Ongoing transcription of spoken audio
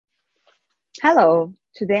Hello,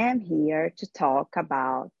 today I'm here to talk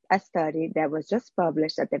about a study that was just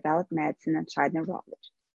published at Developed Medicine and Child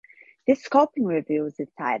Neurology. This scoping review is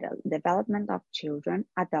titled Development of Children,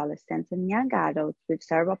 Adolescents, and Young Adults with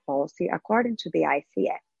Cerebral Palsy According to the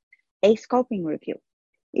ICF, a scoping review.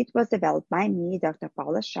 It was developed by me, Dr.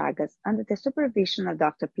 Paula Chagas, under the supervision of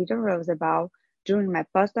Dr. Peter Rosenbaum during my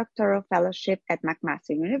postdoctoral fellowship at McMaster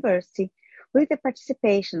University, with the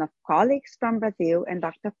participation of colleagues from Brazil and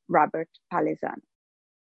Dr. Robert Palizano.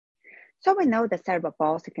 So we know that cerebral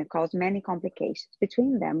palsy can cause many complications.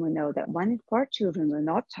 Between them, we know that 1 in 4 children will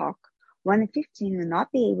not talk, 1 in 15 will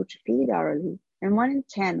not be able to feed orally, and 1 in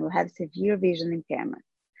 10 will have severe vision impairment.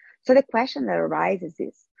 So the question that arises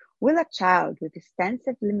is, will a child with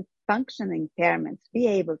extensive functional impairments be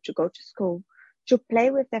able to go to school, to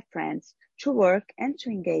play with their friends, to work, and to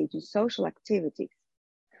engage in social activities?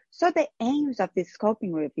 So the aims of this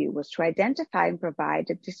scoping review was to identify and provide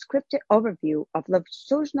a descriptive overview of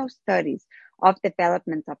longitudinal studies of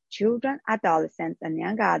development of children, adolescents, and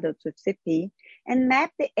young adults with CP, and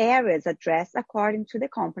map the areas addressed according to the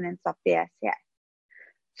components of the ICF.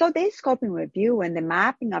 So this scoping review and the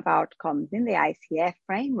mapping of outcomes in the ICF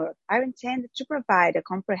framework are intended to provide a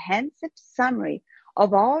comprehensive summary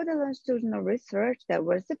of all the longitudinal research that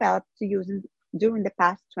was developed during the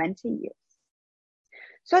past 20 years.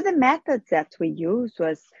 So the methods that we used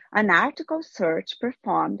was an article search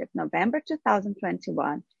performed at November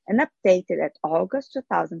 2021 and updated at August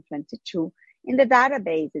 2022 in the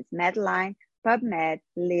databases Medline, PubMed,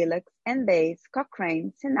 Lilacs, Embase,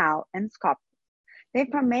 Cochrane, CINAHL, and Scopus. The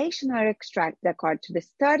information were extracted according to the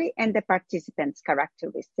study and the participants'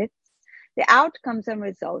 characteristics, the outcomes and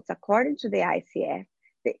results according to the ICF,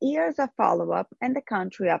 the years of follow-up, and the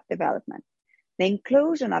country of development. The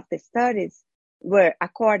inclusion of the studies were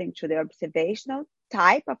according to the observational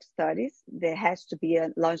type of studies. There has to be a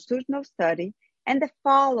longitudinal study, and the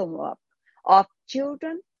follow-up of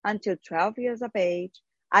children until 12 years of age,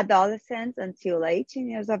 adolescents until 18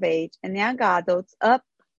 years of age, and young adults up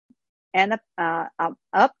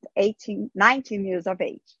 19 years of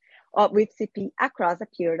age with CP across a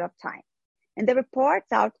period of time. And the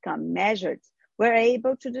report's outcome measures were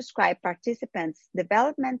able to describe participants'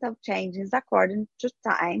 developmental changes according to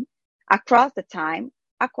time, across the time,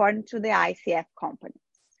 according to the ICF components.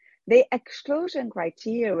 The exclusion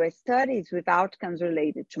criteria were studies with outcomes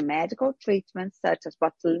related to medical treatments such as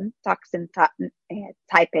botulinum toxin type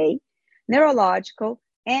A, neurological,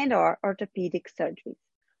 and or orthopedic surgeries.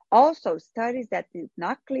 Also, studies that did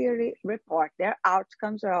not clearly report their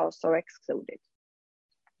outcomes were also excluded.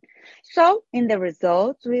 So, in the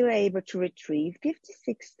results, we were able to retrieve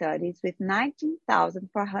 56 studies with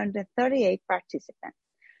 19,438 participants,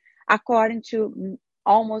 according to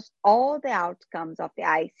almost all the outcomes of the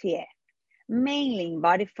ICF, mainly in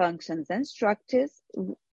body functions and structures,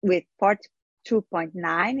 with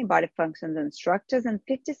 42.9 in body functions and structures and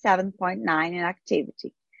 57.9 in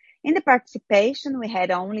activity. In the participation, we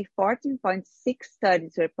had only 14.6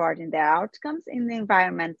 studies reporting their outcomes. In the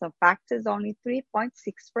environmental factors, only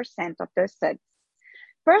 3.6% of their studies.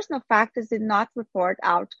 Personal factors did not report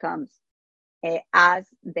outcomes as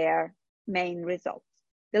their main results.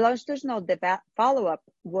 The longitudinal follow-up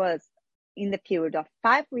was in the period of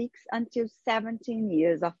 5 weeks until 17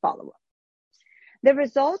 years of follow-up. The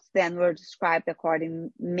results then were described according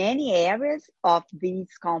to many areas of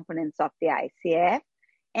these components of the ICF,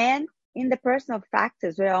 and in the personal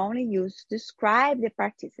factors were only used to describe the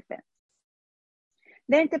participants.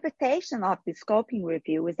 The interpretation of the scoping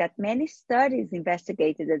review is that many studies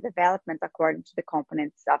investigated the development according to the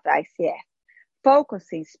components of the ICF,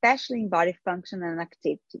 focusing especially in body function and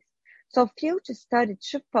activities. So future studies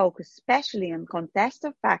should focus especially on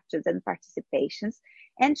contextual factors and participations,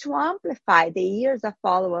 and to amplify the years of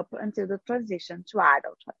follow-up until the transition to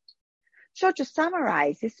adulthood. So to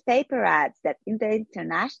summarize, this paper adds that in the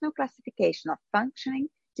International Classification of Functioning,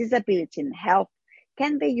 Disability and Health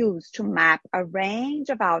can be used to map a range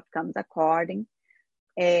of outcomes according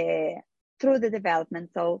through the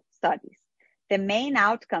developmental studies. The main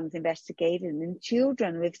outcomes investigated in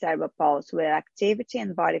children with cerebral palsy were activity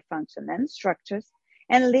and body function and structures,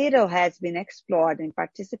 and little has been explored in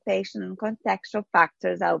participation and contextual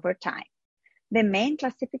factors over time. The main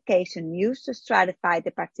classification used to stratify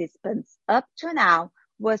the participants up to now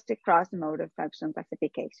was the cross-motor function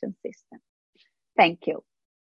classification system. Thank you.